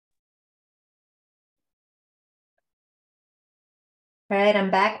All right,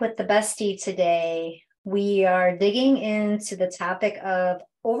 I'm back with the bestie today. We are digging into the topic of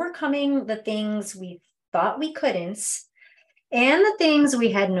overcoming the things we thought we couldn't and the things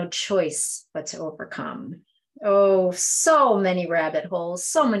we had no choice but to overcome. Oh, so many rabbit holes,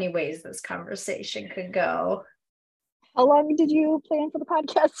 so many ways this conversation could go. How long did you plan for the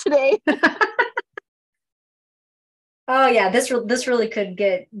podcast today? Oh yeah, this really could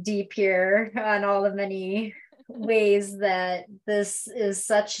get deep here on all the many ways that this is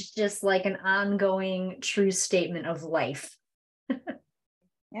such just like an ongoing true statement of life.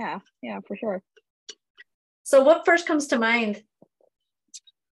 Yeah, for sure. So what first comes to mind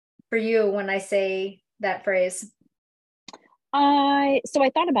for you when I say that phrase? I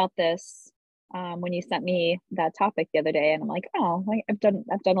thought about this when you sent me that topic the other day, and I'm like, oh, I've done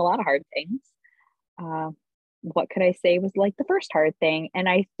a lot of hard things. Uh, what could I say was like the first hard thing? And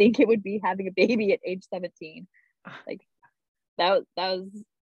I think it would be having a baby at age 17. Like that was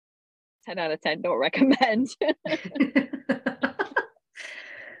 10 out of 10. Don't recommend.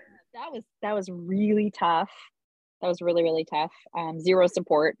 That was really tough. That was really, really tough. Zero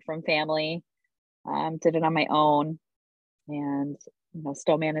support from family. Did it on my own, and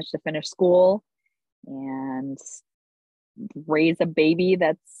still managed to finish school and raise a baby.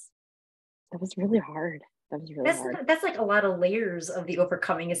 That was really hard. That was really That's hard. that's like a lot of layers of the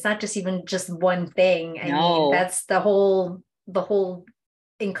overcoming. It's not just even just one thing. I mean, No, that's the whole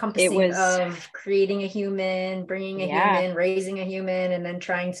it encompassing was, of creating a human, bringing a yeah, human, raising a human, and then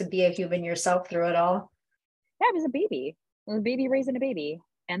trying to be a human yourself through it all. yeah, it was a baby. It was a baby raising a baby.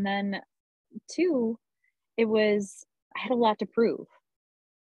 And then two, I had a lot to prove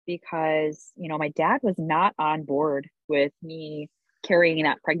because, my dad was not on board with me carrying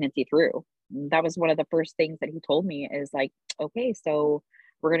that pregnancy through. That was one of the first things that he told me is like, okay, so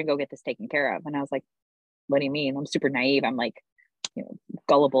we're going to go get this taken care of. And I was like, what do you mean? I'm super naive. I'm like,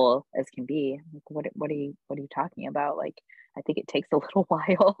 gullible as can be. I'm like, what are you talking about? Like, I think it takes a little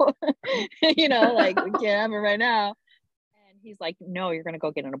while, like we can't have it right now. And he's like, no, you're going to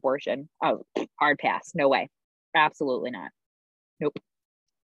go get an abortion. Oh, hard pass. No way. Absolutely not. Nope.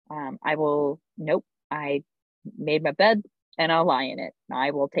 I will, nope. I made my bed and I'll lie in it.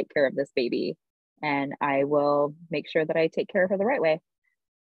 I will take care of this baby and I will make sure that I take care of her the right way.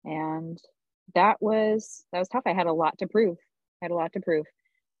 And that was tough. I had a lot to prove. I had a lot to prove.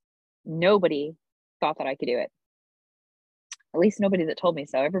 Nobody thought that I could do it. At least nobody that told me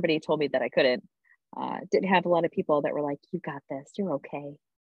so. Everybody told me that I couldn't. Didn't have a lot of people that were like, you got this, you're okay.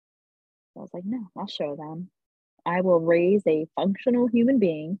 So I was like, no, I'll show them. I will raise a functional human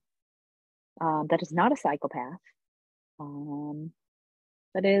being that is not a psychopath, um,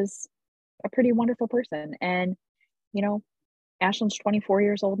 that is a pretty wonderful person. And, you know, Ashlyn's 24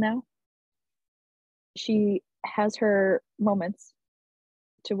 years old now. She has her moments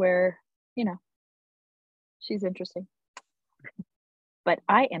to where, you know, she's interesting. But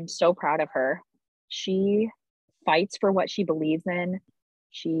I am so proud of her. She fights for what she believes in.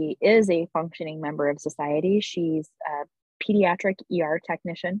 She is a functioning member of society. She's a pediatric ER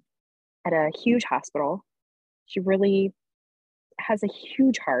technician at a huge hospital. She really has a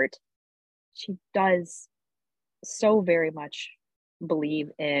huge heart. She does so very much believe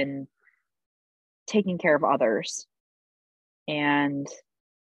in taking care of others. And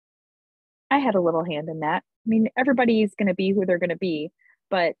I had a little hand in that. I mean, everybody's going to be who they're going to be,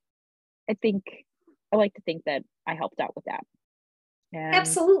 but I think I like to think that I helped out with that. And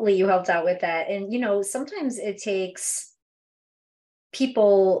Absolutely, you helped out with that. And, sometimes it takes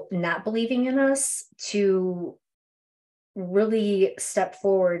people not believing in us to really step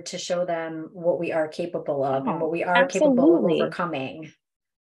forward to show them what we are capable of and oh, what we are capable of absolutely. overcoming.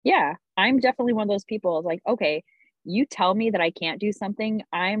 Yeah, I'm definitely one of those people like, okay, you tell me that I can't do something,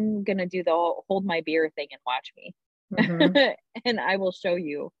 I'm going to do the hold my beer thing and watch me. Mhm. And I will show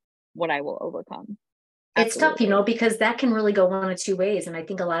you what I will overcome. It's tough, Absolutely. because that can really go one of two ways. And I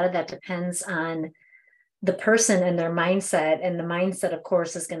think a lot of that depends on the person and their mindset. And the mindset, of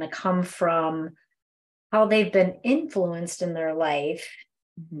course, is going to come from how they've been influenced in their life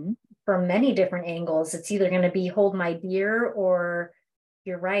Mm-hmm. from many different angles. It's either going to be hold my beer or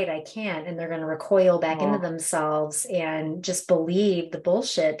you're right, I can't. And they're going to recoil back into Oh, themselves and just believe the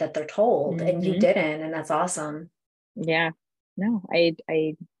bullshit that they're told. And you mm-hmm. didn't. And that's awesome. Yeah. No,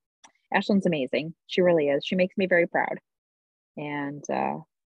 Ashlyn's amazing. She really is. She makes me very proud. And I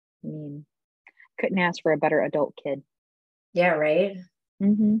mean, couldn't ask for a better adult kid. Yeah, right.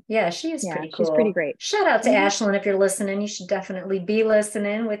 Mm-hmm. Yeah, she is Yeah, pretty she's pretty cool. great. Shout out to Mm-hmm. Ashlyn if you're listening. You should definitely be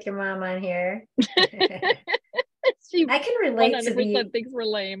listening with your mom on here. She I can relate to 100% the thinks we're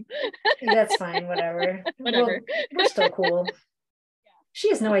lame. that's fine, whatever. Whatever. Well, we're still cool. She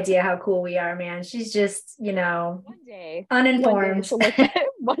has no idea how cool we are, man. She's just, One day uninformed. she'll look back,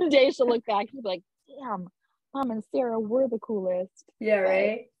 one day she'll look back and be like, damn, Mom and Sarah were the coolest. Yeah, But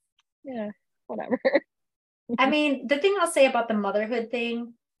right. yeah, whatever. I mean, the thing I'll say about the motherhood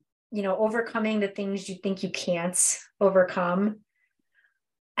thing, overcoming the things you think you can't overcome.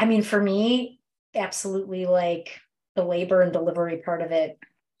 I mean, for me, absolutely like the labor and delivery part of it.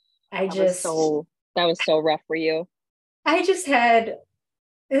 I That was just, so that was so rough for you. I just had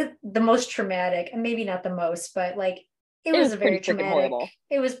the most traumatic, and maybe not the most, but like it It was was a pretty very freaking traumatic, horrible.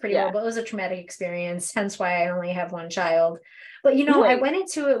 it was pretty Yeah. horrible. It was a traumatic experience, hence why I only have one child. But I Right. went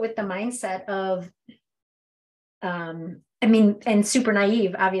into it with the mindset of, I mean, and super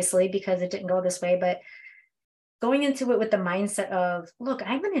naive, obviously, because it didn't go this way, but going into it with the mindset of, look,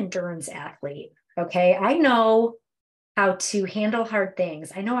 I'm an endurance athlete. Okay. I know how to handle hard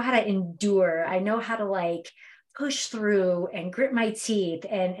things. I know how to endure. I know how to like push through and grit my teeth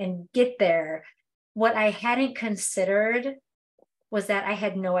and get there. What I hadn't considered was that I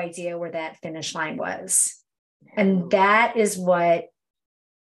had no idea where that finish line was. And that is what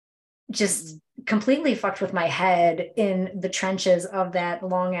just completely fucked with my head in the trenches of that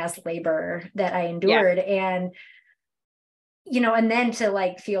long ass labor that I Yeah. endured. And then to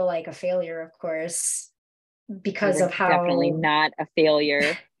like feel like a failure, of course, You because were of definitely how not a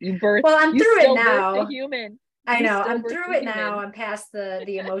failure. well, I'm You through it still birthed a now. human. I You know still I'm birthed through a it now. human. I'm past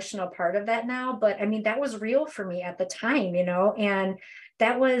the emotional part of that now, but I mean that was real for me at the time, and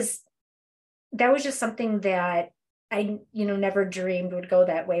that was that was just something that I, never dreamed would go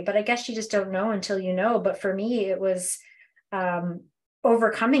that way. But I guess you just don't know until you know. But for me, it was um,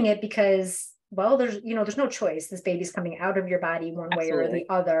 overcoming it because, well, there's no choice. This baby's coming out of your body one way or the Absolutely.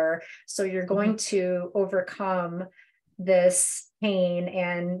 other. So you're Mm-hmm. going to overcome this pain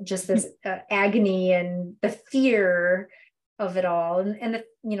and just this agony and the fear of it all, and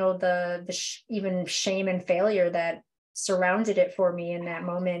even shame and failure that surrounded it for me in that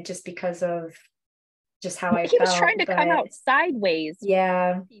moment, just because of just how I He was trying felt. to come But out sideways,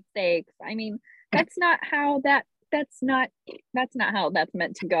 yeah, for Pete's sakes. I mean, that's not how that's not how that's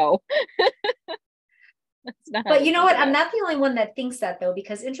meant to go. That's not how but you that's know meant to what? I'm go. not the only one that thinks that though,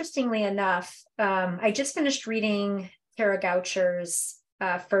 because interestingly enough, I just finished reading Tara Goucher's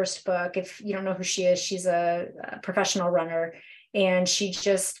first book. If you don't know who she is, she's a professional runner, and she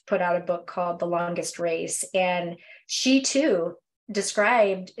just put out a book called The Longest Race. And she too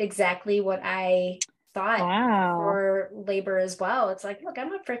described exactly what I thought Wow. for labor as well. It's like, look,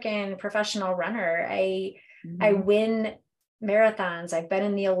 I'm a freaking professional runner. I Mm-hmm. win marathons. I've been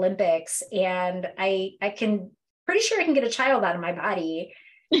in the Olympics, and I can pretty sure I can get a child out of my body.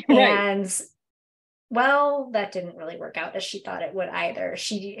 Right. And well, that didn't really work out as she thought it would either.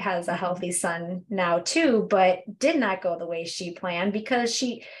 She has a Mm-hmm. healthy son now too, but did not go the way she planned because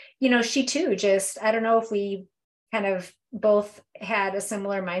she too just, I don't know if we kind of both had a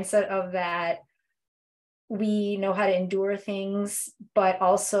similar mindset of that we know how to endure things, but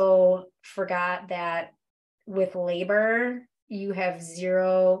also forgot that with labor, you have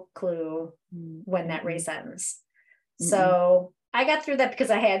zero clue when that Mm-mm. race ends. Mm-mm. So I got through that because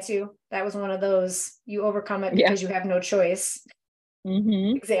I had to. That was one of those you overcome it Yeah. because you have no choice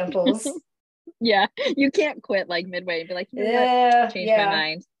Mm-hmm. examples. Yeah. You can't quit like midway and be like, you know what? Yeah, Change my yeah.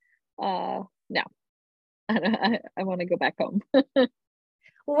 mind. No. I want to go back home.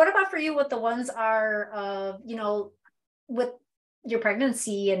 Well, what about for you? What the ones are, with your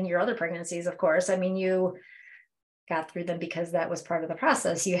pregnancy and your other pregnancies, of course. I mean, you got through them because that was part of the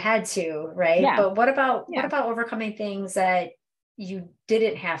process. You had to, right? Yeah. But what Yeah. about overcoming things that you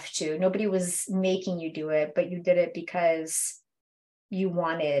didn't have to? Nobody was making you do it, but you did it because you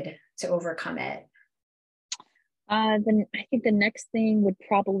wanted to overcome it. Then I think the next thing would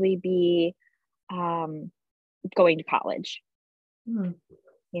probably be um, going to college. Hmm.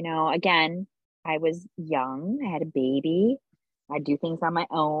 Again, I was young, I had a baby, I do things on my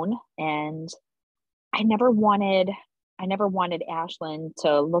own, and I never wanted I never wanted Ashlyn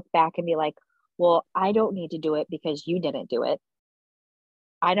to look back and be like, well, I don't need to do it because you didn't do it.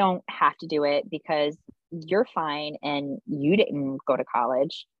 I don't have to do it because you're fine and you didn't go to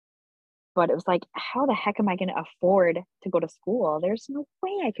college. But it was like, how the heck am I going to afford to go to school? There's no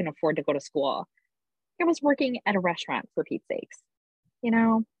way I can afford to go to school. I was working at a restaurant for Pete's sakes, you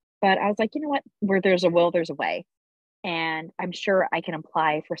know? But I was like, you know what? Where there's a will, there's a way. And I'm sure I can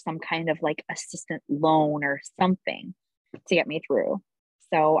apply for some kind of like assistant loan or something to get me through.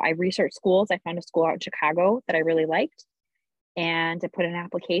 So I researched schools. I found a school out in Chicago that I really liked and I put in an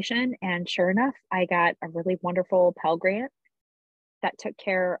application. And sure enough, I got a really wonderful Pell Grant that took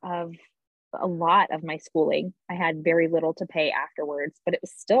care of a lot of my schooling. I had very little to pay afterwards, but it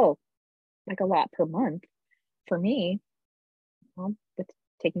was still like a lot per month for me, well, with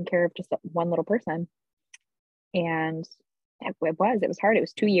taking care of just one little person. And it was hard. It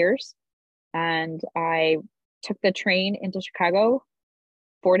was 2 years. And I took the train into Chicago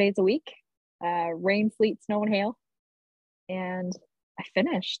 4 days a week, rain, sleet, snow, and hail. And I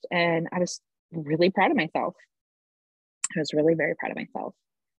finished, and I was really proud of myself. I was really very proud of myself.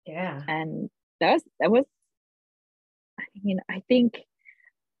 Yeah. And that was, I mean, I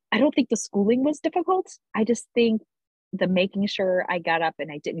don't think the schooling was difficult. I just think the making sure I got up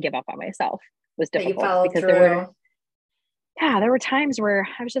and I didn't give up on myself was That you difficult, followed because through. there were times where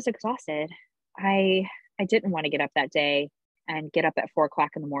I was just exhausted. I didn't want to get up that day and get up at 4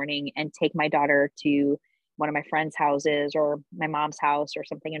 o'clock in the morning and take my daughter to one of my friends' houses or my mom's house or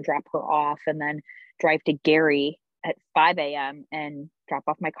something and drop her off, and then drive to Gary at 5 a.m. and drop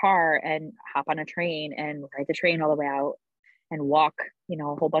off my car and hop on a train and ride the train all the way out and walk, a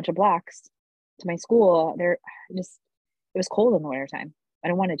whole bunch of blocks to my school. It was cold in the wintertime. I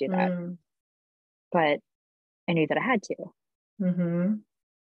don't want to do that, but I knew that I had to. Mm-hmm.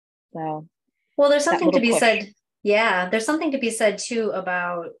 So, well, there's something to be push. said. Yeah, there's something to be said too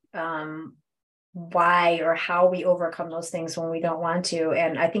about why or how we overcome those things when we don't want to.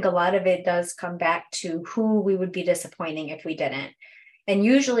 And I think a lot of it does come back to who we would be disappointing if we didn't. And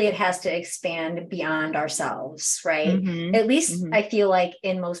usually it has to expand beyond ourselves, right? Mm-hmm. At least Mm-hmm. I feel like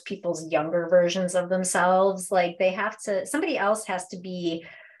in most people's younger versions of themselves, like somebody else has to be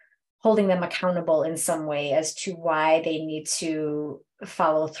holding them accountable in some way as to why they need to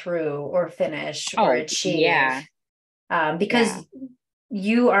follow through or finish or achieve. Yeah. Because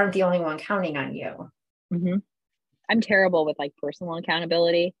you aren't the only one counting on you. Mm-hmm. I'm terrible with like personal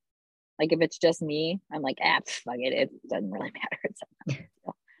accountability. Like if it's just me, I'm like, fuck it. It doesn't really matter.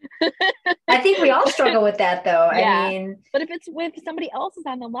 I think we all struggle with that though. Yeah. I mean, but if somebody else is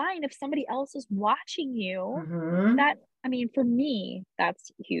on the line, if somebody else is watching you, for me,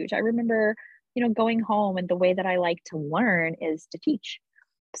 that's huge. I remember, going home, and the way that I like to learn is to teach.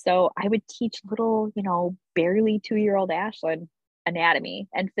 So I would teach little, barely 2-year-old Ashlyn anatomy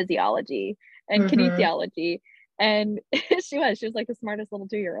and physiology and kinesiology. And she was like the smartest little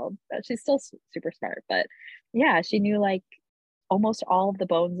 2-year-old. She's still super smart, but yeah, she knew like almost all of the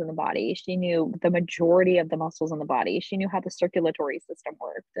bones in the body. She knew the majority of the muscles in the body. She knew how the circulatory system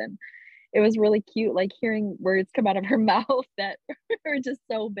worked. And it was really cute, like hearing words come out of her mouth that were just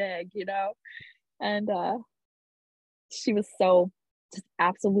so big, and she was so just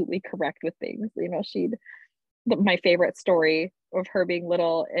absolutely correct with things. My favorite story of her being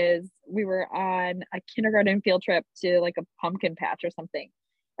little is we were on a kindergarten field trip to like a pumpkin patch or something,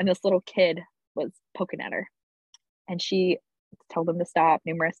 and this little kid was poking at her, and she told him to stop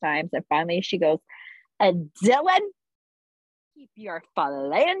numerous times, and finally she goes, "And Dylan, keep your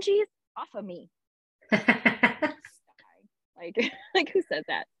phalanges off of me." like who said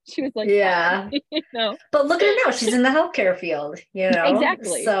that? She was like, yeah. But look at her now. She's in the healthcare field,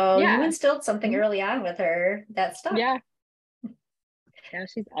 Exactly. So you instilled something early on with her that stuff. Yeah,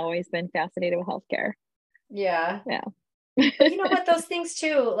 she's always been fascinated with healthcare. Yeah. But you know what, those things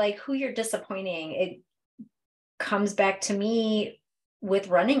too, like who you're disappointing, it comes back to me with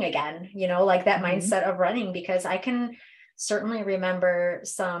running again, like that mindset of running, because I can certainly remember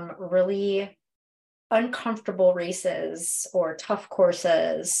some really uncomfortable races or tough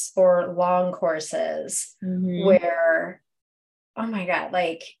courses or long courses where, oh my God,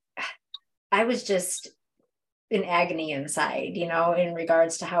 like I was just in agony inside, in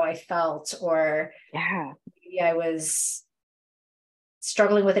regards to how I felt, or maybe I was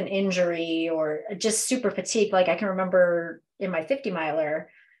struggling with an injury or just super fatigued. Like I can remember in my 50 miler,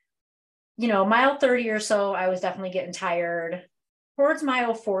 mile 30 or so, I was definitely getting tired. Towards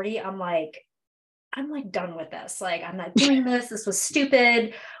mile 40, I'm like done with this. Like, I'm not doing this. This was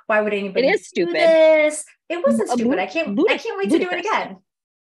stupid. Why would anybody do this? It wasn't stupid. I can't wait to do it again.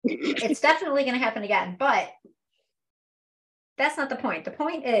 It's definitely going to happen again, but that's not the point. The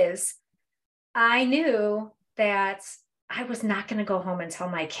point is I knew that I was not going to go home and tell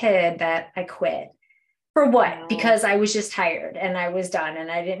my kid that I quit. For what? No. Because I was just tired and I was done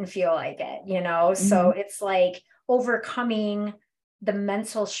and I didn't feel like it, So it's like overcoming the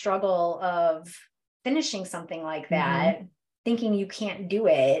mental struggle of finishing something like that, thinking you can't do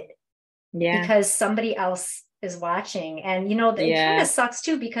it because somebody else is watching. And, it kind of sucks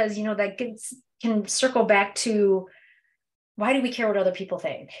too, because, that can circle back to, why do we care what other people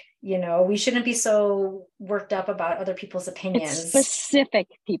think? We shouldn't be so worked up about other people's opinions. It's specific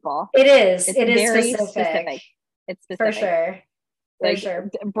people. It is. It's it is very specific. It's specific. For sure. For sure.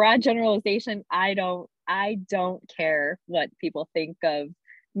 Broad generalization, I don't care what people think of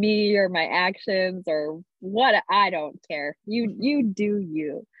me or my actions or what. I don't care. You do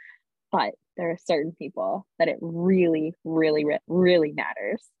you. But there are certain people that it really, really, really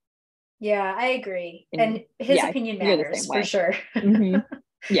matters. Yeah, I agree. And his opinion matters for sure. Mm-hmm.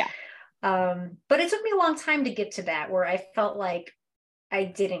 Yeah. But it took me a long time to get to that, where I felt like I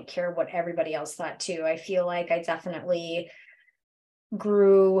didn't care what everybody else thought too. I feel like I definitely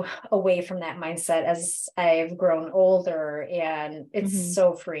grew away from that mindset as I've grown older, and it's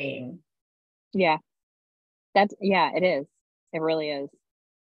so freeing. Yeah. It is. It really is.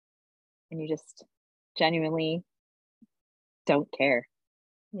 And you just genuinely don't care.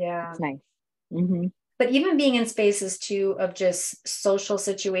 Yeah. It's nice. Mm-hmm. But even being in spaces too of just social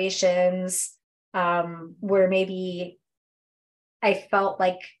situations, where maybe I felt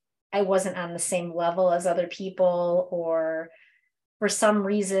like I wasn't on the same level as other people, or for some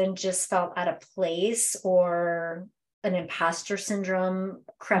reason just felt out of place, or an imposter syndrome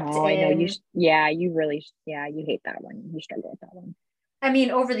crept in. I know you. You really. Yeah, you hate that one. You struggle with that one. I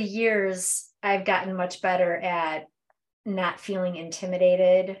mean, over the years, I've gotten much better at not feeling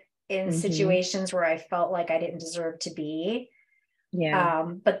intimidated in situations where I felt like I didn't deserve to be. Yeah.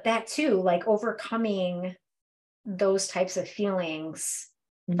 But that too, like overcoming those types of feelings,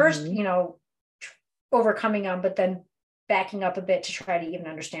 first, overcoming them, but then backing up a bit to try to even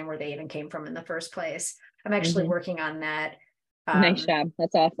understand where they even came from in the first place. I'm actually working on that. Nice job.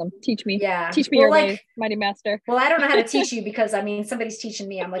 That's awesome. Teach me. Yeah. Teach me your way, mighty master. Well, I don't know how to teach you, because I mean, somebody's teaching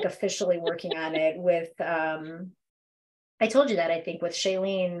me. I'm like officially working on it with, I told you that, I think, with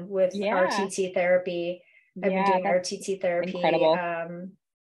Shailene, with RTT therapy. I've been doing RTT therapy. Incredible.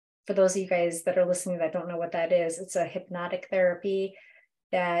 For those of you guys that are listening that don't know what that is, it's a hypnotic therapy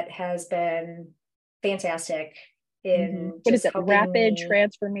that has been fantastic in what is it? Rapid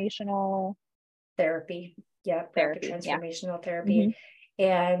transformational therapy. Yeah, rapid transformational therapy.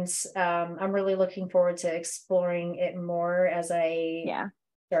 And I'm really looking forward to exploring it more as I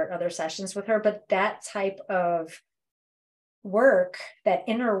start other sessions with her. But that type of work, that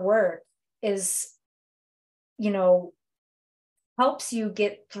inner work, is, helps you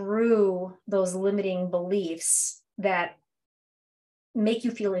get through those limiting beliefs that make you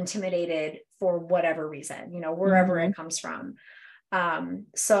feel intimidated for whatever reason, wherever it comes from.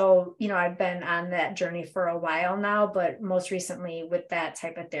 So, I've been on that journey for a while now, but most recently with that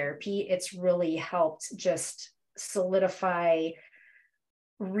type of therapy, it's really helped just solidify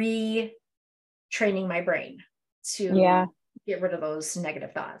retraining my brain to get rid of those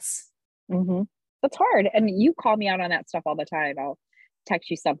negative thoughts. That's hard. And you call me out on that stuff all the time. I'll text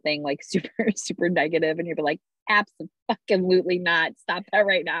you something like super, super negative, and you'll be like, absolutely not. Stop that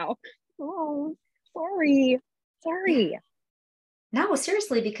right now. Oh, sorry. No,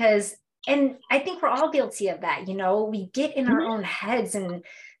 seriously, because, and I think we're all guilty of that. We get in our own heads, and,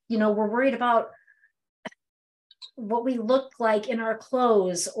 we're worried about what we look like in our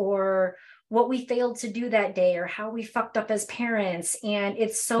clothes, or what we failed to do that day, or how we fucked up as parents. And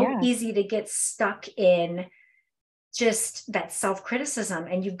it's so easy to get stuck in just that self-criticism.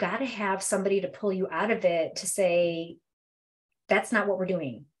 And you've got to have somebody to pull you out of it, to say, that's not what we're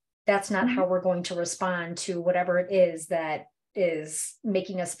doing. That's not how we're going to respond to whatever it is that is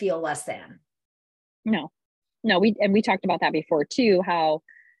making us feel less than. No, we talked about that before too, how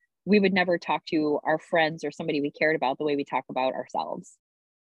we would never talk to our friends or somebody we cared about the way we talk about ourselves.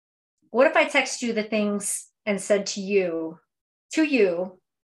 What if I text you the things and said to you,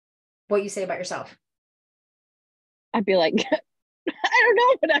 what you say about yourself? I'd be like, I don't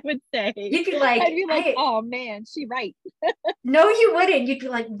know what I would say. You'd be like, I'd be like, oh man, she right. No, you wouldn't. You'd be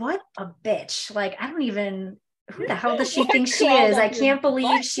like, what a bitch. Like, I don't even, who the hell does she think she is? I can't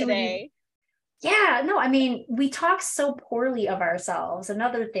believe she would. Yeah, no, I mean, we talk so poorly of ourselves.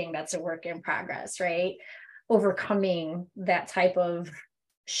 Another thing that's a work in progress, right? Overcoming that type of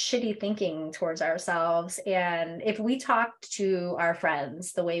shitty thinking towards ourselves. And if we talked to our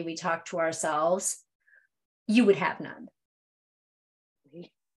friends the way we talk to ourselves, you would have none.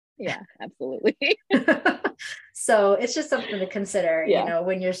 Yeah, absolutely. So it's just something to consider,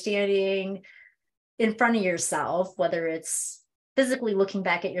 when you're standing in front of yourself, whether it's physically looking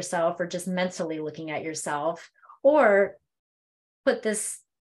back at yourself or just mentally looking at yourself, or put this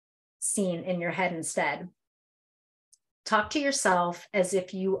scene in your head instead. Talk to yourself as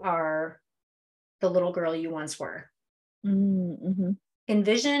if you are the little girl you once were.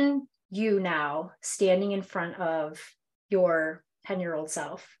 Envision you now standing in front of your 10-year-old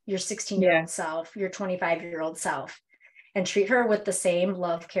self, your 16-year-old self, your 25-year-old self, and treat her with the same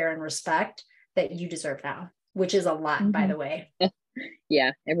love, care, and respect that you deserve now, which is a lot, by the way.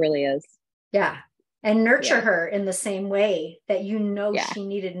 Yeah, it really is. Yeah. And nurture Yeah. her in the same way that Yeah. she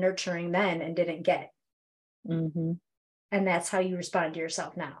needed nurturing then and didn't get. Mm-hmm. And that's how you respond to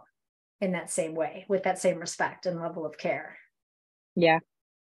yourself now, in that same way, with that same respect and level of care. Yeah.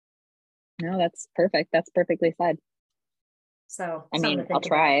 No, that's perfect. That's perfectly said. So I something mean, to I'll think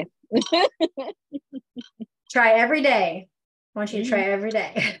about. try. Try every day. I want you to Mm-hmm. try every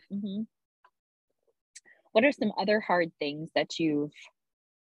day. Mm-hmm. What are some other hard things that you've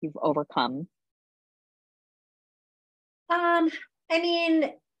overcome? Um, I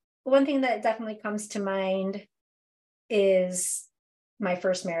mean, one thing that definitely comes to mind is my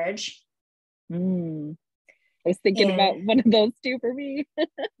first marriage. Mm. I was thinking And about one of those two for me.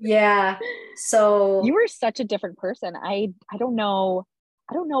 yeah, You so were such a different person. I don't know.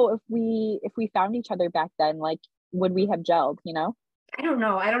 I don't know if we found each other back then, like would we have gelled, you know? I don't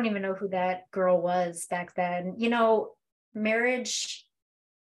know. I don't even know who that girl was back then. Marriage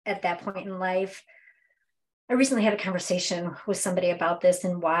at that point in life, I recently had a conversation with somebody about this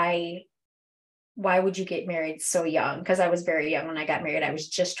and why would you get married so young? Because I was very young when I got married. I was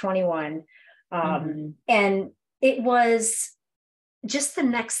just 21. Mm-hmm. And it was just the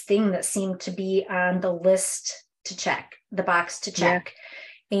next thing that seemed to be on the list to check, the box to Yeah. check.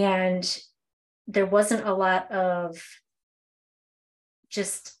 And there wasn't a lot of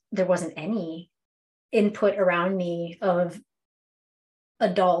there wasn't any input around me of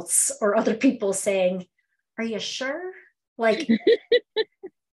adults or other people saying, are you sure? Like,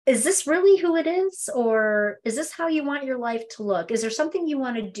 is this really who it is? Or is this how you want your life to look? Is there something you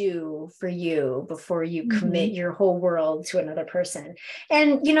want to do for you before you Mm-hmm. commit your whole world to another person?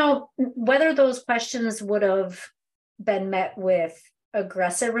 And, whether those questions would have been met with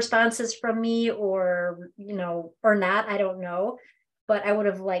aggressive responses from me or not, I don't know. But I would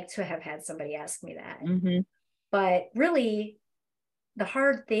have liked to have had somebody ask me that. Mm-hmm. But really, the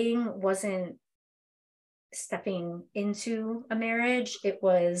hard thing wasn't stepping into a marriage, it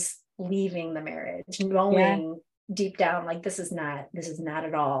was leaving the marriage, Yeah. knowing deep down, like, this is not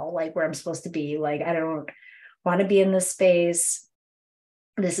at all like where I'm supposed to be. Like, I don't want to be in this space.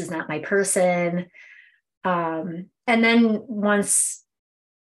 This is not my person. And then once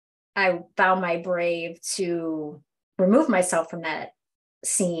I found my brave to remove myself from that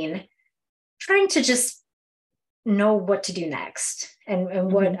scene, trying to just know what to do next and Mm-hmm.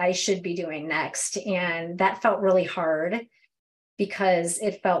 what I should be doing next. And that felt really hard because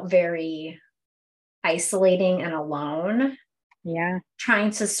it felt very isolating and alone, Yeah.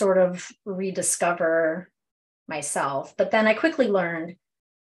 trying to sort of rediscover myself. But then I quickly learned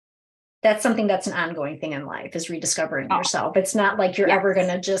that's something that's an ongoing thing in life, is rediscovering Oh, yourself. It's not like you're ever going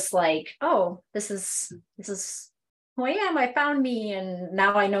yes. to just like, oh, this is who I am. I found me and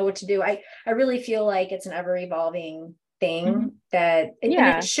now I know what to do. I really feel like it's an ever evolving Mm-hmm. thing and it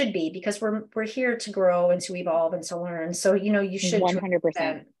Yeah. should be, because we're here to grow and to evolve and to learn. So, you should to an 100%.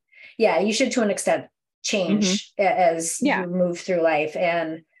 extent, yeah, you should to an extent Mm-hmm. change as Yeah. you move through life.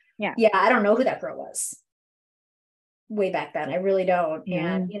 And Yeah. yeah, I don't know who that girl was way back then. I really don't.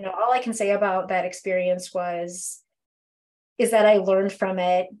 And, Yeah. all I can say about that experience is that I learned from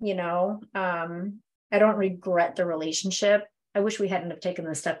it. I don't regret the relationship. I wish we hadn't have taken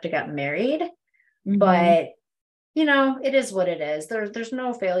the step to get married, Mm-hmm. but it is what it is. There's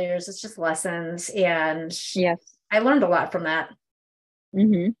no failures. It's just lessons. And Yes. I learned a lot from that.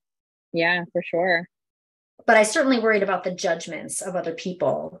 Mm-hmm. Yeah, for sure. But I certainly worried about the judgments of other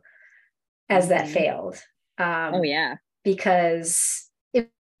people as that Mm-hmm. failed. Oh Um, yeah. because it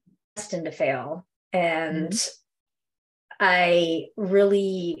was destined to fail. And Mm-hmm. I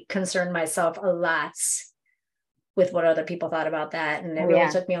really concerned myself a lot with what other people thought about that. And it Oh really yeah.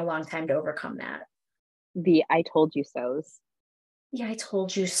 took me a long time to overcome that. The I told you so's. Yeah, I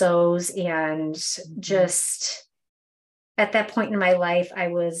told you so's. And Mm-hmm. just at that point in my life, I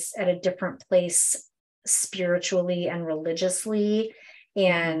was at a different place spiritually and religiously.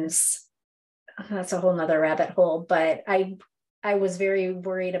 Mm-hmm. And that's a whole nother rabbit hole. But I was very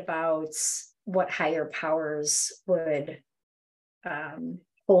worried about what higher powers would um,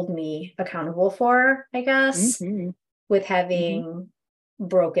 hold me accountable for, I guess, Mm-hmm. with Mm-hmm. having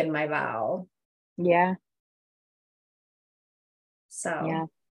broken my vow. Yeah. So, Yeah.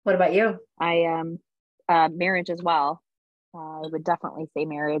 what about you? I marriage as well. I would definitely say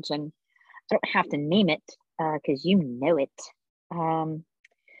marriage, and I don't have to name it because you know it. Um,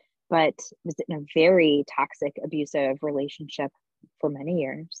 but was in a very toxic, abusive relationship for many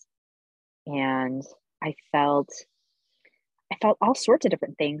years, and I felt I felt all sorts of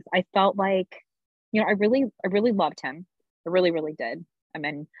different things. I felt like, I really loved him. I really, really did. I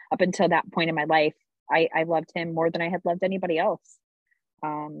mean, up until that point in my life, I loved him more than I had loved anybody else.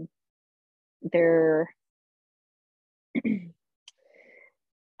 There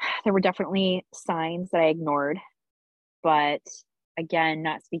there were definitely signs that I ignored, but again,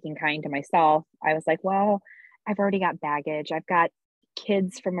 not speaking kind to myself, I was like, well, I've already got baggage. I've got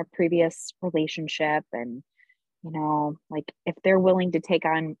kids from a previous relationship, and like if they're willing to take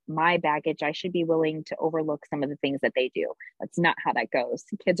on my baggage, I should be willing to overlook some of the things that they do. That's not how that goes.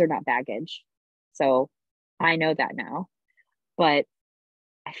 Kids are not baggage. So I know that now. But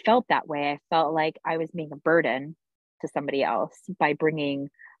I felt that way. I felt like I was being a burden to somebody else by bringing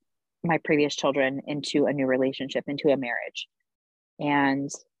my previous children into a new relationship, into a marriage. And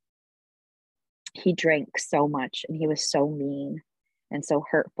he drank so much and he was so mean and so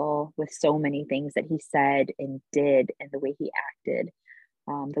hurtful with so many things that he said and did, and the way he acted,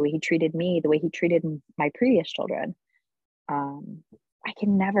 the way he treated me, the way he treated my previous children. I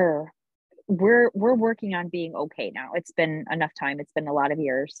can never. We're working on being okay now. It's been enough time. It's been a lot of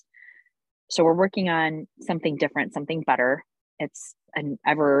years. So we're working on something different, something better. It's an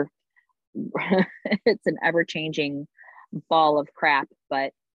ever it's an ever changing ball of crap,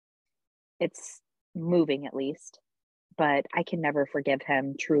 but it's moving at least. But I can never forgive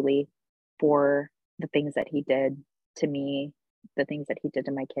him truly for the things that he did to me, the things that he did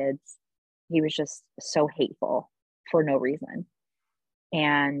to my kids. He was just so hateful for no reason.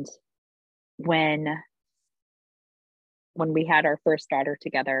 And when we had our first daughter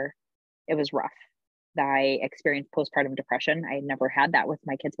together, it was rough. I experienced postpartum depression. I had never had that with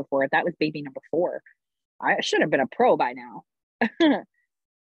my kids before. That was baby number 4. I should have been a pro by now.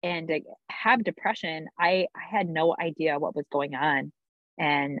 And to have depression, I had no idea what was going on.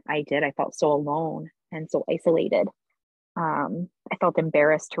 And I felt so alone and so isolated. I felt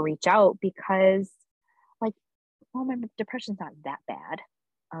embarrassed to reach out because, like, well, my depression's not that bad.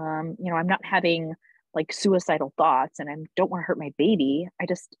 I'm not having like suicidal thoughts, and I don't want to hurt my baby. I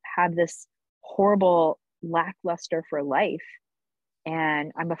just have this horrible lackluster for life.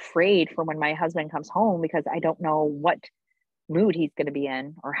 And I'm afraid for when my husband comes home because I don't know what mood he's going to be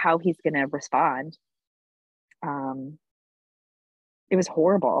in or how he's going to respond. It was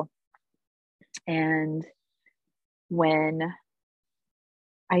horrible. And when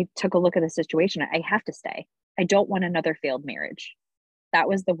I took a look at the situation, I have to stay. I don't want another failed marriage. That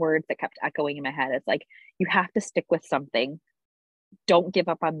was the word that kept echoing in my head. It's like, you have to stick with something. Don't give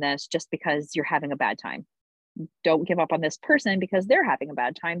up on this just because you're having a bad time. Don't give up on this person because they're having a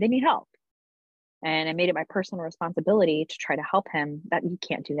bad time. They need help. And I made it my personal responsibility to try to help him. That you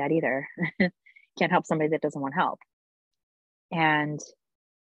can't do that either. Can't help somebody that doesn't want help. And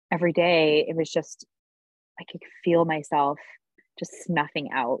every day it was just, I could feel myself just snuffing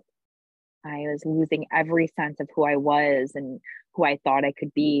out. I was losing every sense of who I was and who I thought I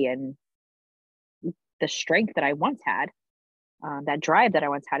could be, and the strength that I once had, that drive that I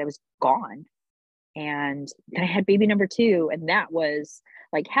once had, it was gone. And then I had baby number 2, and that was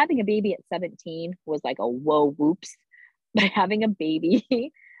like, having a baby at 17 was like a whoa, whoops. But having a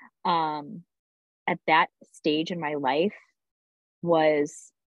baby at that stage in my life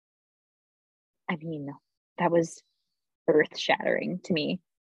was, that was earth shattering to me.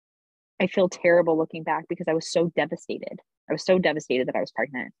 I feel terrible looking back because I was so devastated. I was so devastated that I was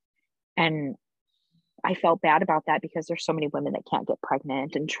pregnant. And I felt bad about that because there's so many women that can't get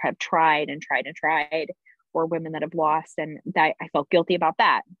pregnant and have tried and tried and tried, or women that have lost, and that I felt guilty about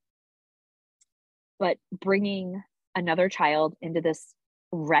that. But bringing another child into this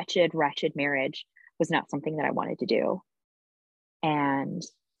wretched, wretched marriage was not something that I wanted to do. And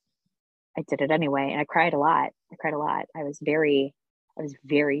I did it anyway. And I cried a lot. I was very,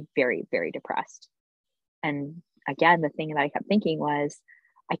 very, very depressed. And again, the thing that I kept thinking was,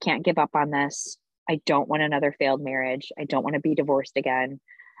 I can't give up on this. I don't want another failed marriage. I don't want to be divorced again.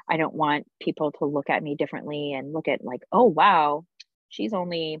 I don't want people to look at me differently and look at like, oh, wow, she's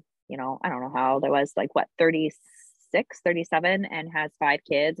only, I don't know how old I was, like what, 36, 37, and has 5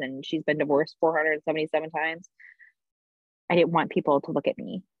 kids, and she's been divorced 477 times. I didn't want people to look at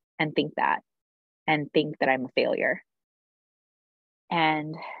me and think that I'm a failure.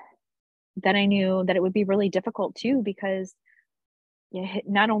 And then I knew that it would be really difficult too, because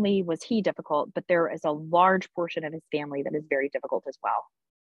not only was he difficult, but there is a large portion of his family that is very difficult as well.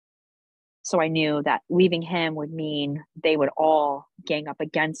 So I knew that leaving him would mean they would all gang up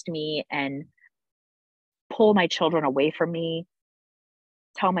against me and pull my children away from me,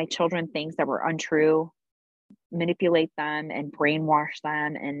 tell my children things that were untrue, manipulate them and brainwash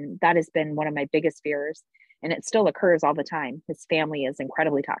them. And that has been one of my biggest fears. And it still occurs all the time. His family is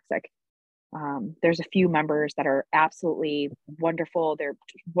incredibly toxic. There's a few members that are absolutely wonderful. They're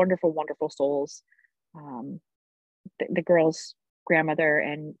wonderful, wonderful souls. The girls grandmother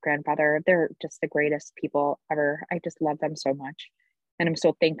and grandfather, they're just the greatest people ever. I just love them so much. And I'm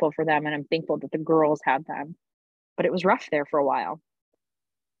so thankful for them. And I'm thankful that the girls had them. But it was rough there for a while.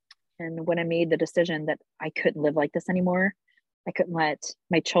 And when I made the decision that I couldn't live like this anymore, I couldn't let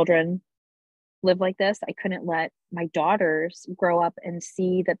my children live like this. I couldn't let my daughters grow up and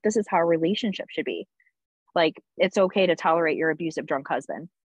see that this is how a relationship should be. Like, it's okay to tolerate your abusive drunk husband.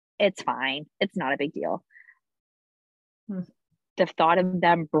 It's fine. It's not a big deal. Mm. The thought of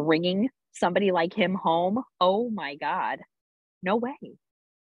them bringing somebody like him home, oh my God, no way.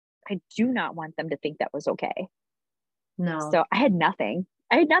 I do not want them to think that was okay. No. So I had nothing.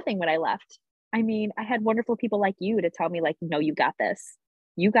 I had nothing when I left. I mean, I had wonderful people like you to tell me, like, no, you got this.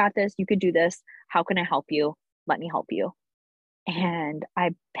 You got this. You could do this. How can I help you? Let me help you. And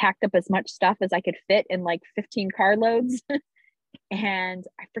I packed up as much stuff as I could fit in like 15 carloads and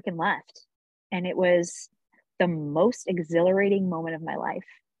I freaking left. And it was the most exhilarating moment of my life.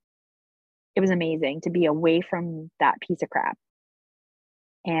 It was amazing to be away from that piece of crap.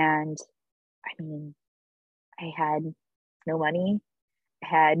 And I mean, I had no money, I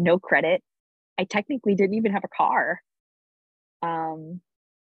had no credit. I technically didn't even have a car.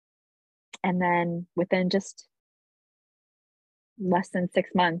 And then within just less than 6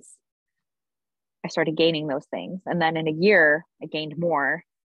 months, I started gaining those things. And then in a year, I gained more.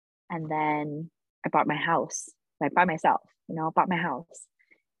 And then I bought my house, like by myself, bought my house.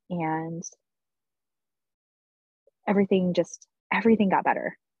 And everything got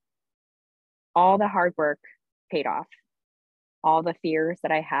better. All the hard work paid off. All the fears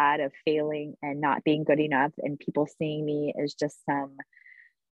that I had of failing and not being good enough and people seeing me as just some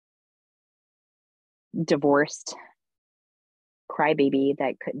divorced crybaby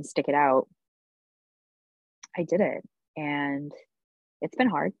that couldn't stick it out. I did it. And it's been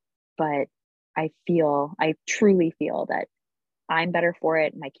hard, but I truly feel that I'm better for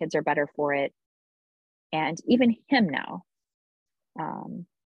it. My kids are better for it. And even him now,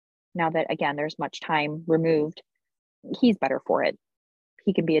 now that, again, there's much time removed, he's better for it.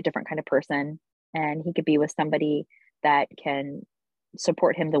 He can be a different kind of person, and he could be with somebody that can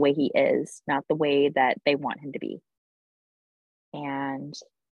support him the way he is, not the way that they want him to be. And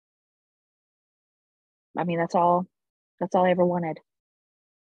I mean, that's all I ever wanted.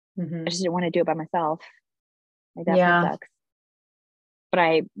 Mm-hmm. I just didn't want to do it by myself. Like, that part sucks. But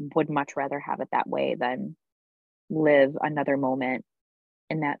I would much rather have it that way than live another moment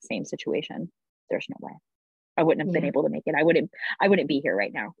in that same situation. There's no way. I wouldn't have been able to make it. I wouldn't be here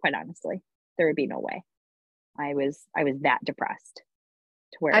right now, quite honestly. There would be no way. I was that depressed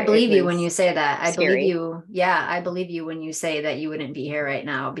to where I believe you when you say that. I scary. believe you. Yeah, I believe you when you say that you wouldn't be here right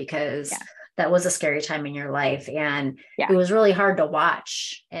now, because that was a scary time in your life. And it was really hard to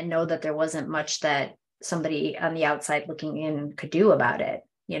watch and know that there wasn't much that somebody on the outside looking in could do about it,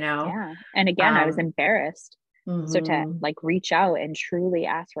 Yeah. And again, I was embarrassed. Mm-hmm. So to like reach out and truly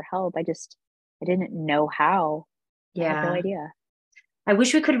ask for help, I didn't know how. I had no idea. I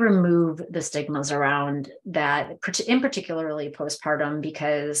wish we could remove the stigmas around that, in particularly postpartum,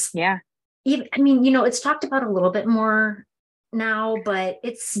 because it's talked about a little bit more now, but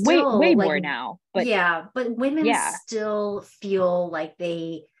it's still way more now. But but women still feel like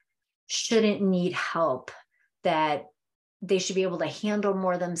they shouldn't need help, that they should be able to handle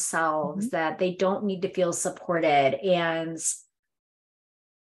more themselves, that they don't need to feel supported. And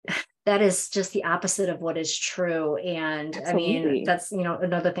that is just the opposite of what is true. And absolutely. I mean, that's,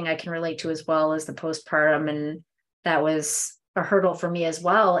 another thing I can relate to as well as the postpartum. And that was a hurdle for me as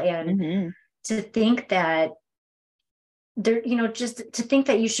well. And to think that there, just to think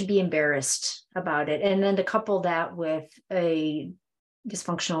that you should be embarrassed about it. And then to couple that with a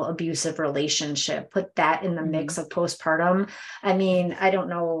dysfunctional abusive relationship, put that in the mix of postpartum. I mean, I don't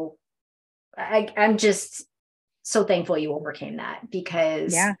know. I'm just so thankful you overcame that,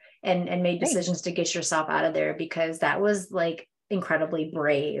 because and made decisions to get yourself out of there, because that was like incredibly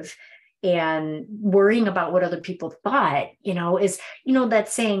brave. And worrying about what other people thought, is, that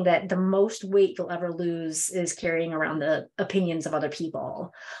saying that the most weight you'll ever lose is carrying around the opinions of other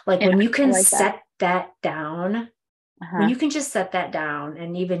people. Like, when you can set that down, when you can just set that down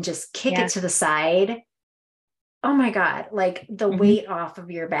and even just kick it to the side, oh my God, like the weight off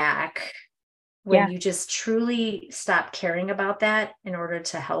of your back, when you just truly stop caring about that in order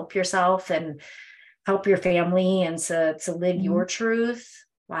to help yourself and help your family and to live your truth.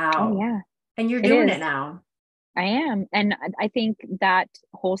 Wow. Oh yeah. And you're doing it now. I am. And I think that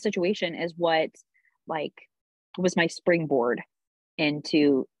whole situation is what was my springboard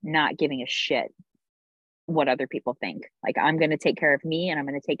into not giving a shit what other people think. Like, I'm going to take care of me and I'm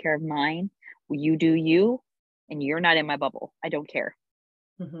going to take care of mine. You do you. and you're not in my bubble. I don't care.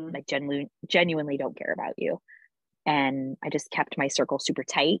 Mhm. Like genuinely don't care about you. And I just kept my circle super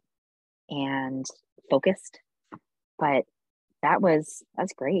tight and focused. But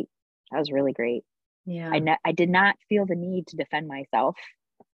that's great. That was really great. Yeah. I did not feel the need to defend myself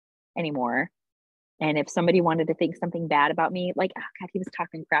anymore. And if somebody wanted to think something bad about me, like, oh God, he was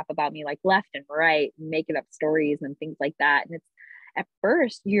talking crap about me, like left and right, making up stories and things like that. And it's at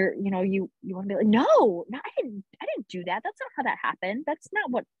first you want to be like, no, I didn't do that. That's not how that happened. That's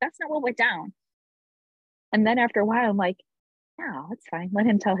not what went down. And then after a while, I'm like, no, it's fine. Let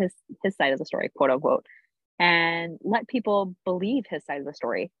him tell his side of the story, quote unquote, and let people believe his side of the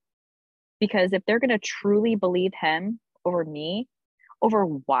story. Because if they're going to truly believe him over me, over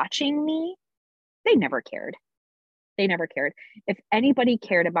watching me, they never cared. They never cared. If anybody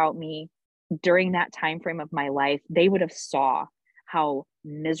cared about me during that time frame of my life, they would have saw how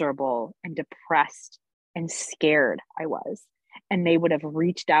miserable and depressed and scared I was. And they would have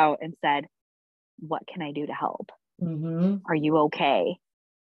reached out and said, what can I do to help? Mm-hmm. Are you okay?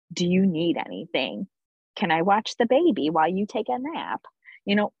 Do you need anything? Can I watch the baby while you take a nap?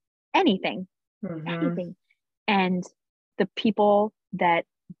 Anything, anything. And the people that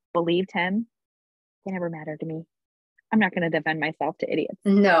believed him, they never mattered to me. I'm not going to defend myself to idiots.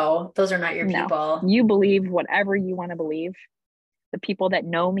 No, those are not your people. You believe whatever you want to believe. The people that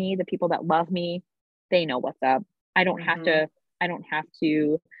know me, the people that love me, they know what's up. I don't have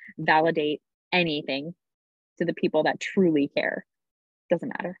to validate anything to the people that truly care. Doesn't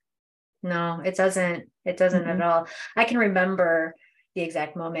matter. No, it doesn't. It doesn't at all. I can remember the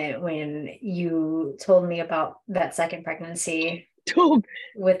exact moment when you told me about that second pregnancy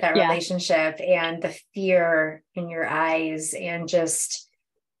with that relationship and the fear in your eyes and just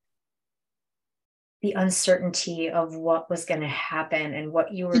the uncertainty of what was going to happen and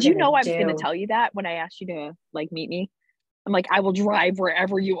what you were going to do. Did you know I was going to tell you that when I asked you to meet me? I'm like, I will drive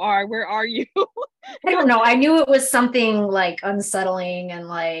wherever you are. Where are you? I don't know. I knew it was something like unsettling and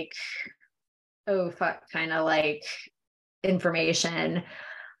like, oh fuck, kind of like information.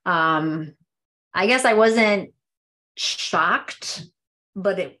 I guess I wasn't shocked,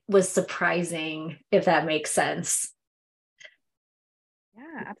 but it was surprising, if that makes sense.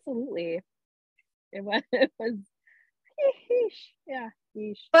 Yeah, absolutely. It was yeah.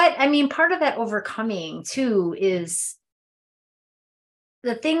 But I mean, part of that overcoming too is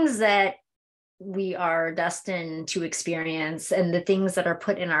the things that we are destined to experience and the things that are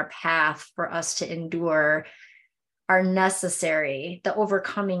put in our path for us to endure are necessary. The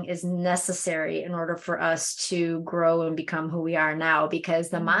overcoming is necessary in order for us to grow and become who we are now, because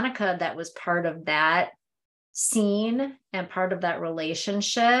the Monica that was part of that scene and part of that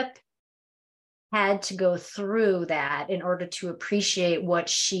relationship had to go through that in order to appreciate what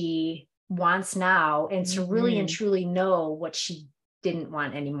she wants now and to really and truly know what she didn't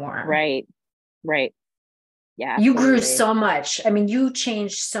want anymore. Right. Yeah. You grew so much. I mean, you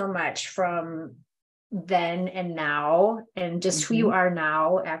changed so much from then and now, and just who you are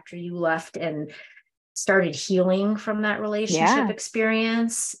now after you left and started healing from that relationship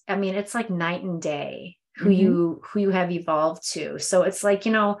experience. I mean, it's like night and day who you have evolved to. So it's like,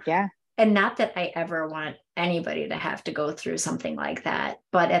 and not that I ever want anybody to have to go through something like that,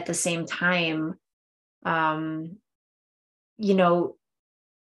 but at the same time,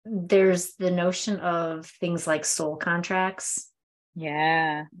 there's the notion of things like soul contracts.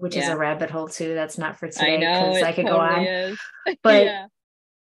 Yeah. Which is a rabbit hole too. That's not for today because I could go on. But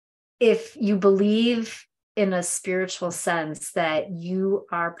if you believe in a spiritual sense that you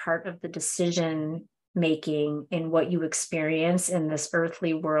are part of the decision making in what you experience in this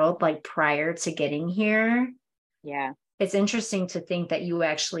earthly world, like prior to getting here. Yeah. It's interesting to think that you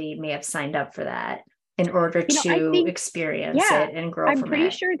actually may have signed up for that in order to experience it and grow from it. I'm pretty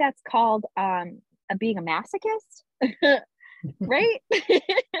sure that's called being a masochist. Right?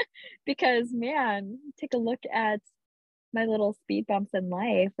 Because man, take a look at my little speed bumps in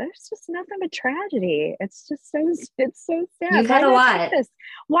life. There's just nothing but tragedy. It's so sad. You've had a lot.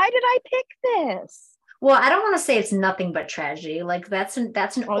 Why did I pick this? Well, I don't want to say it's nothing but tragedy. Like that's an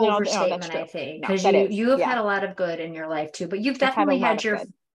overstatement, I think, because you have had a lot of good in your life too. But you've definitely had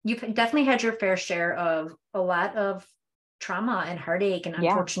your fair share of a lot of trauma and heartache and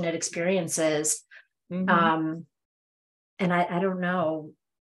unfortunate experiences. And I don't know.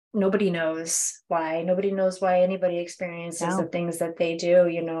 Nobody knows why. Nobody knows why anybody experiences the things that they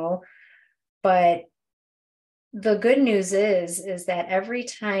do, But the good news is that every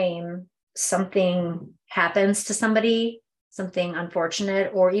time something happens to somebody, something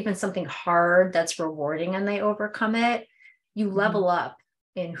unfortunate, or even something hard that's rewarding and they overcome it, you level up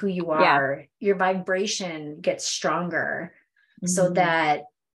in who you Yeah. are, your vibration gets stronger so Mhm. that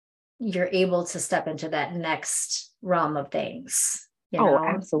you're able to step into that next realm of things, you Oh, know?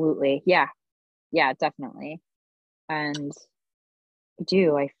 absolutely. Yeah. Yeah, definitely. And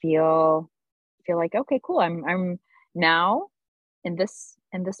I feel like, okay, cool. I'm now in this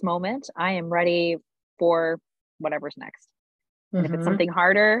moment, I am ready for whatever's next. And if it's Mm-hmm. something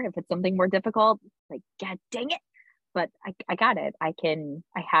harder, if it's something more difficult, like, God dang it. But I got it. I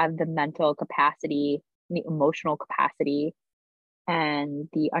have the mental capacity, the emotional capacity, and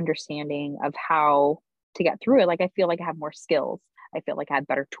the understanding of how to get through it. Like, I feel like I have more skills. I feel like I have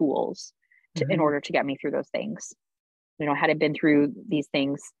better tools in Mm-hmm. order to get me through those things. Had I been through these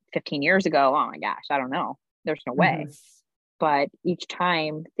things 15 years ago, oh my gosh, I don't know. There's no way. Mm-hmm. But each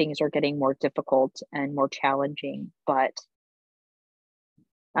time things are getting more difficult and more challenging, but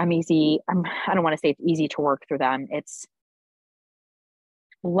I don't want to say it's easy to work through them. It's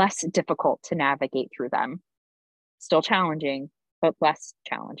less difficult to navigate through them. Still challenging, but less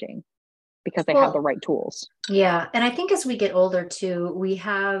challenging because they have the Well, right tools. yeah. And I think as we get older too, we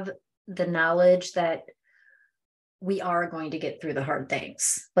have the knowledge that we are going to get through the hard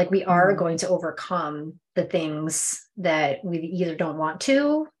things. Like we are Mm-hmm. going to overcome the things that we either don't want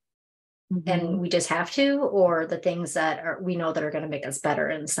to Mm-hmm. and we just have to, or the things that are we know that are going to make us better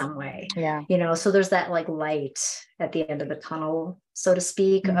in some way. Yeah. So there's that like light at the end of the tunnel, so to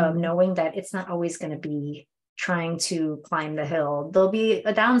speak, of Mm-hmm. knowing that it's not always going to be trying to climb the hill. There'll be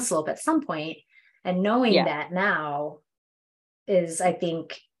a downslope at some point, and knowing Yeah. that now is, I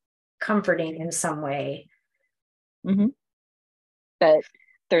think, comforting in some way. Mm-hmm. But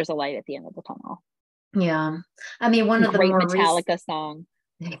there's a light at the end of the tunnel. Yeah. I mean, one of the Great more recent. Metallica song.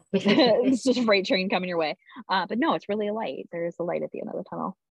 It's just a freight train coming your way. But no, it's really a light. There is a light at the end of the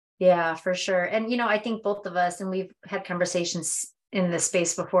tunnel. Yeah, for sure. And, I think both of us, and we've had conversations in this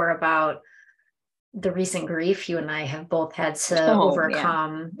space before about the recent grief you and I have both had to Oh man.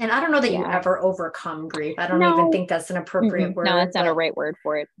 overcome. And I don't know that you Yeah. ever overcome grief. I don't even No. think that's an appropriate Mm-mm. No, word, that's not a but right word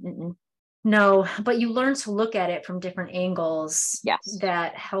for it. Mm-mm. no, but you learn to look at it from different angles Yes.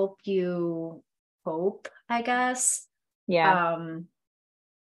 that help you cope, I guess. Yeah. Um,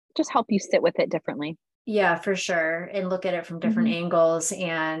 Just help you sit with it differently. yeah, for sure. And look at it from different Mm-hmm. angles.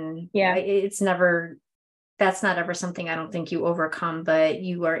 And Yeah. it's never, that's not ever something I don't think you overcome, but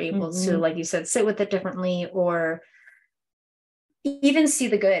you are able to, Mm-mm. like you said, sit with it differently or even see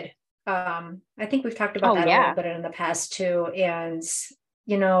the good. I think we've talked about Oh that a little yeah. bit in the past too. And,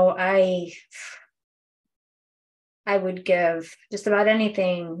 you know, I I would give just about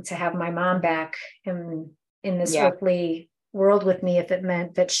anything to have my mom back in this Yeah. earthly world with me if it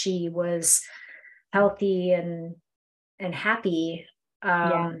meant that she was healthy and happy.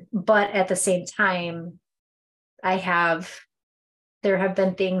 Yeah. But at the same time, I have there have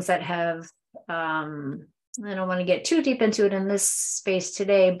been things that have I don't want to get too deep into it in this space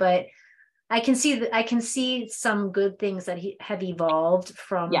today, but I can see some good things that have evolved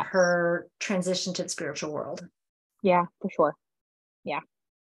from Yes. her transition to the spiritual world. Yeah, for sure. Yeah.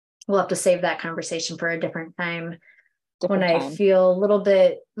 We'll have to save that conversation for a different time when Different I time. feel a little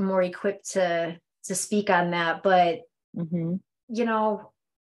bit more equipped to speak on that. But Mm-hmm. you know,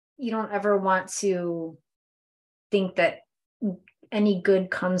 you don't ever want to think that any good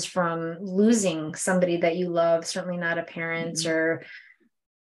comes from losing somebody that you love, certainly not a parent Mm-hmm. or,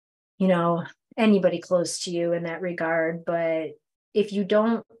 anybody close to you in that regard. But if you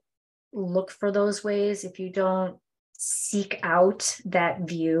don't look for those ways, if you don't seek out that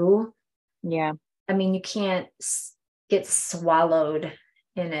view, Yeah. I mean, you can't get swallowed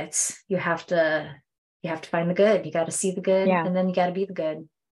in it. You have to find the good. You got to see the good, Yeah. and then you got to be the good.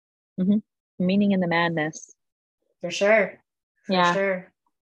 Mm-hmm. Meaning in the madness. For sure. For Yeah. sure.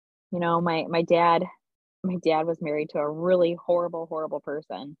 My dad was married to a really horrible, horrible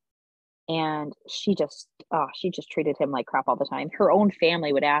person. And she just treated him like crap all the time. Her own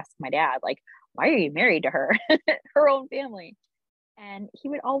family would ask my dad, like, why are you married to her? Her own family. And he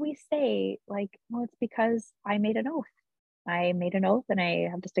would always say, like, well, it's because I made an oath. I made an oath and I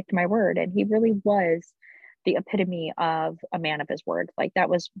have to stick to my word. And he really was the epitome of a man of his word. Like, that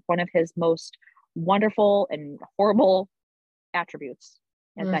was one of his most wonderful and horrible attributes,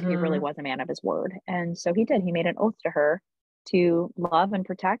 is that he really Mm-hmm. was a man of his word. And so he did. He made an oath to her to love and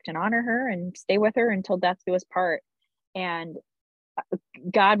protect and honor her and stay with her until death do us part. And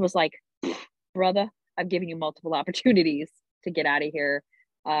God was like, brother, I've given you multiple opportunities to get out of here.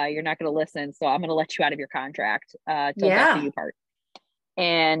 You're not going to listen, so I'm going to let you out of your contract till death do Yeah. you part.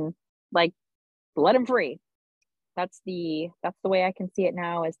 And like, let him free. That's the way I can see it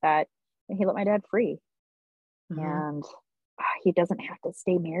now, is that he let my dad free. Mm-hmm. And he doesn't have to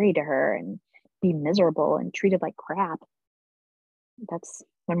stay married to her and be miserable and treated like crap. That's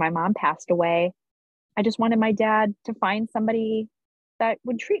when my mom passed away. I just wanted my dad to find somebody that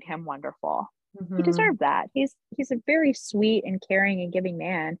would treat him wonderful. He Mm-hmm. deserved that. He's a very sweet and caring and giving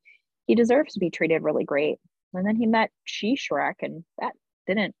man. He deserves to be treated really great. And then he met She-Shrek, and that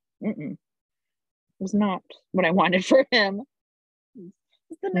didn't was not what I wanted for him.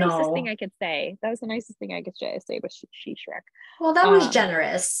 It's the nicest thing No. I could say. That was the nicest thing I could say was She-Shrek. Well, that was Um,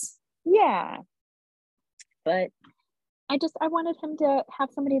 generous. yeah, but I wanted him to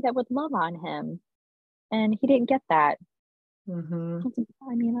have somebody that would love on him, and he didn't get that. Mm-hmm.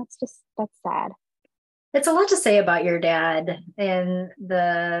 I mean, that's sad. It's a lot to say about your dad and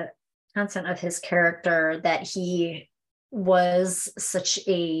the content of his character, that he was such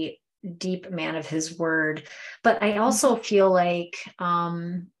a deep man of his word. But I Mm-hmm. also feel like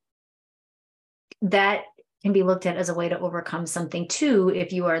that can be looked at as a way to overcome something too,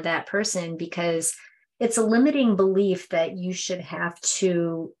 if you are that person, because it's a limiting belief that you should have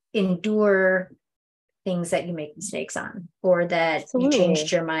to endure things that you make mistakes on or that you changed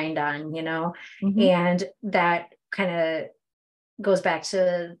Absolutely. your mind on, Mm-hmm. and that kind of goes back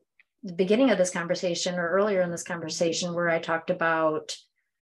to the beginning of this conversation or earlier in this conversation where I talked about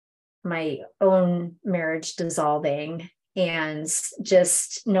my own marriage dissolving and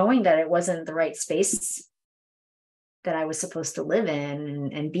just knowing that it wasn't the right space that I was supposed to live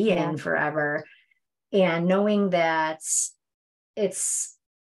in and be Yeah. in forever. And knowing that it's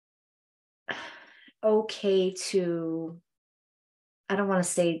okay to, I don't want to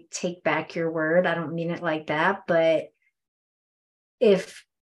say take back your word. I don't mean it like that. But if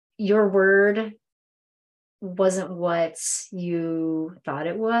your word wasn't what you thought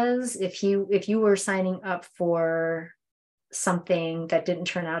it was, if you were signing up for something that didn't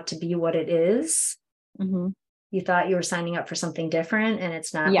turn out to be what it is, Mm-hmm. you thought you were signing up for something different and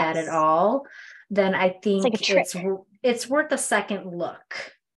it's not that at Yes. all, then I It's like a think trick. it's worth a second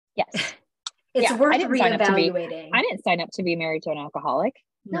look. Yes. It's Yeah. worth reevaluating. I didn't sign up to be married to an alcoholic.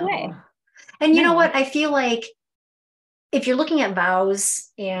 No way. No. And you know No. what? I feel like if you're looking at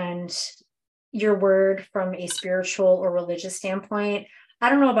vows and your word from a spiritual or religious standpoint, I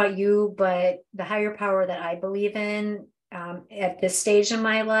don't know about you, but the higher power that I believe in at this stage in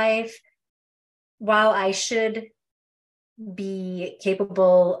my life, while I should be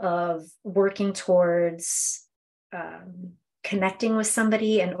capable of working towards connecting with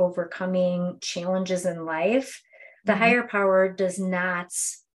somebody and overcoming challenges in life, the Mm-hmm. higher power does not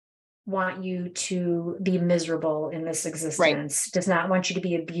want you to be miserable in this Right. existence, does not want you to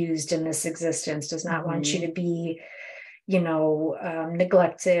be abused in this existence, does not want you Mm-hmm. to be,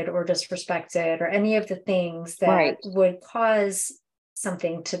 neglected or disrespected or any of the things that Right. would cause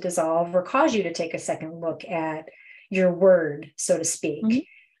something to dissolve or cause you to take a second look at your word, so to Mm-hmm. speak.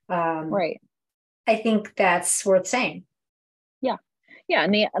 Um, Right. I think that's worth saying. Yeah. Yeah.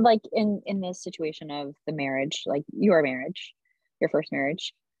 And like in this situation of the marriage, like your marriage, your first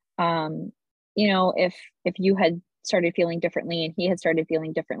marriage, um, if you had started feeling differently and he had started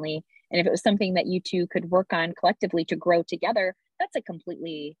feeling differently, and if it was something that you two could work on collectively to grow together, that's a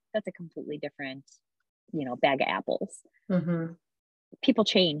completely different, bag of apples. Mm-hmm. People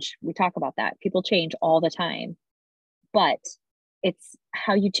change. We talk about that. People change all the time, but it's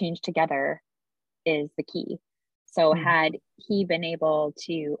how you change together is the key. So Mm-hmm. had he been able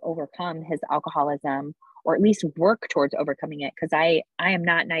to overcome his alcoholism or at least work towards overcoming it, because I am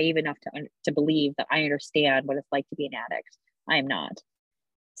not naive enough to believe that I understand what it's like to be an addict. I am not.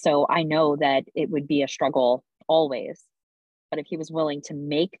 So I know that it would be a struggle always. But if he was willing to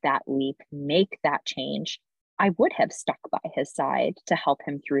make that leap, make that change, I would have stuck by his side to help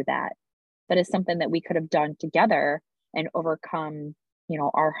him through that. But it's something that we could have done together and overcome,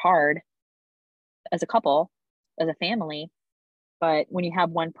 our hard as a couple, as a family. But when you have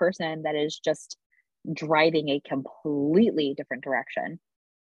one person that is just driving a completely different direction,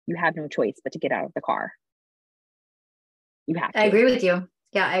 you have no choice but to get out of the car. You have I to. agree with you.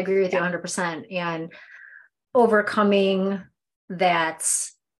 Yeah, I agree with you Yeah. 100%. And overcoming that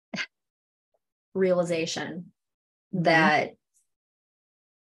realization Mm-hmm. that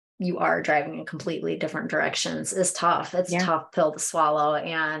you are driving in completely different directions is tough. It's a Yeah. tough pill to swallow.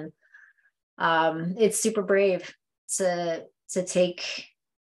 And it's super brave to take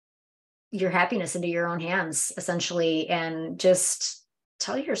your happiness into your own hands, essentially, and just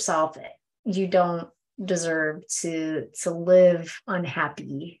tell yourself you don't deserve to live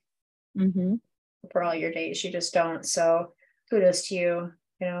unhappy Mm-hmm. for all your days. You just don't. So kudos to you,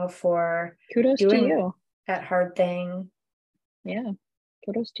 for Kudos to doing you. that hard thing. Yeah.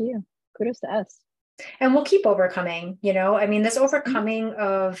 Kudos to you. Kudos to us. And we'll keep overcoming, I mean, this overcoming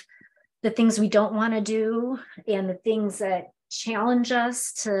of the things we don't want to do and the things that challenge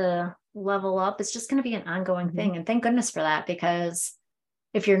us to level up, it's just going to be an ongoing thing. And thank goodness for that, because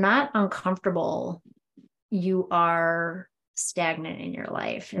if you're not uncomfortable, you are stagnant in your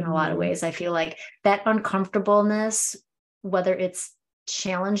life in a lot of ways. I feel like that uncomfortableness, whether it's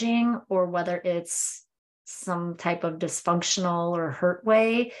challenging or whether it's some type of dysfunctional or hurt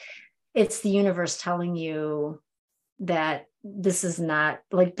way, it's the universe telling you that this is not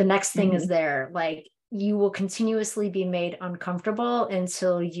like the next thing is there. Like you will continuously be made uncomfortable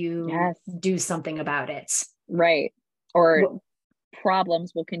until you do something about it. Right. Or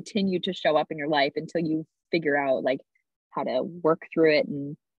problems will continue to show up in your life until you figure out like how to work through it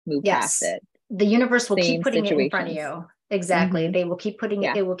and move past it. The universe will keep putting it in front of you. Exactly. They will keep putting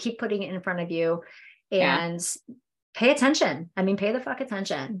it. It will keep putting it in front of you, and pay attention. I mean, pay the fuck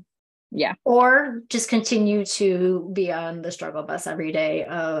attention. Yeah. Or just continue to be on the struggle bus every day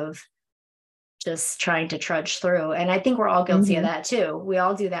of just trying to trudge through. And I think we're all guilty of that too. We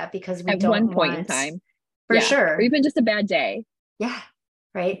all do that because we at don't one point in time. For sure. Or even just a bad day. Yeah.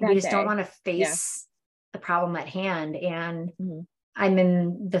 Right. We just don't want to face the problem at hand. And I'm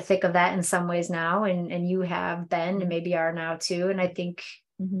in the thick of that in some ways now. And you have been and maybe are now too. And I think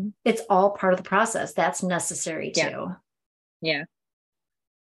it's all part of the process. That's necessary too. Yeah.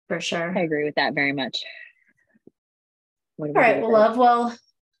 For sure. I agree with that very much. All right. Well, love. Well,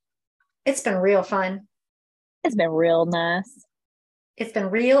 it's been real fun. It's been real nice. It's been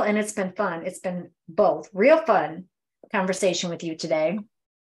real and it's been fun. It's been both real fun conversation with you today.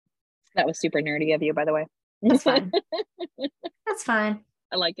 That was super nerdy of you, by the way. That's fine. That's fine.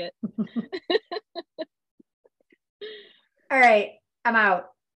 I like it. All right. I'm out.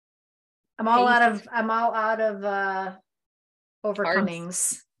 I'm all out of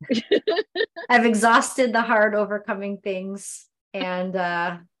overcomings. I've exhausted the hard overcoming things, and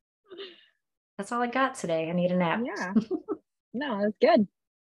that's all I got today. I need a nap. Yeah. No, that's good.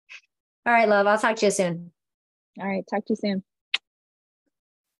 All right, love. I'll talk to you soon. All right. Talk to you soon.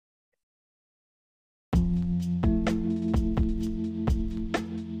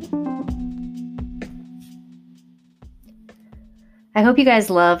 I hope you guys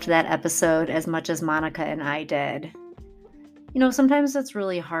loved that episode as much as Monica and I did. Sometimes it's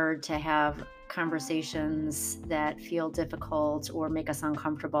really hard to have conversations that feel difficult or make us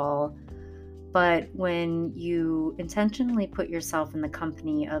uncomfortable. But when you intentionally put yourself in the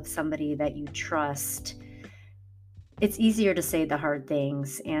company of somebody that you trust, it's easier to say the hard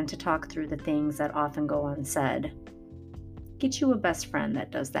things and to talk through the things that often go unsaid. Get you a best friend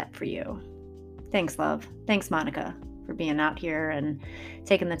that does that for you. Thanks, love. Thanks, Monica, for being out here and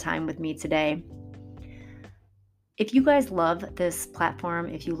taking the time with me today. If you guys love this platform,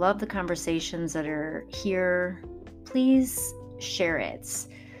 if you love the conversations that are here, please share it.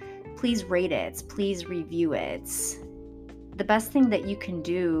 Please rate it. Please review it. The best thing that you can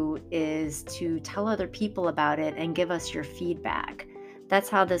do is to tell other people about it and give us your feedback. That's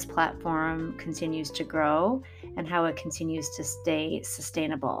how this platform continues to grow and how it continues to stay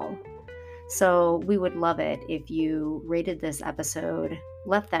sustainable. So we would love it if you rated this episode,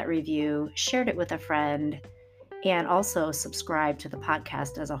 left that review, shared it with a friend, and also subscribe to the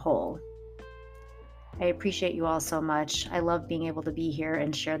podcast as a whole. I appreciate you all so much. I love being able to be here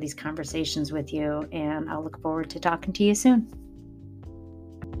and share these conversations with you, and I'll look forward to talking to you soon.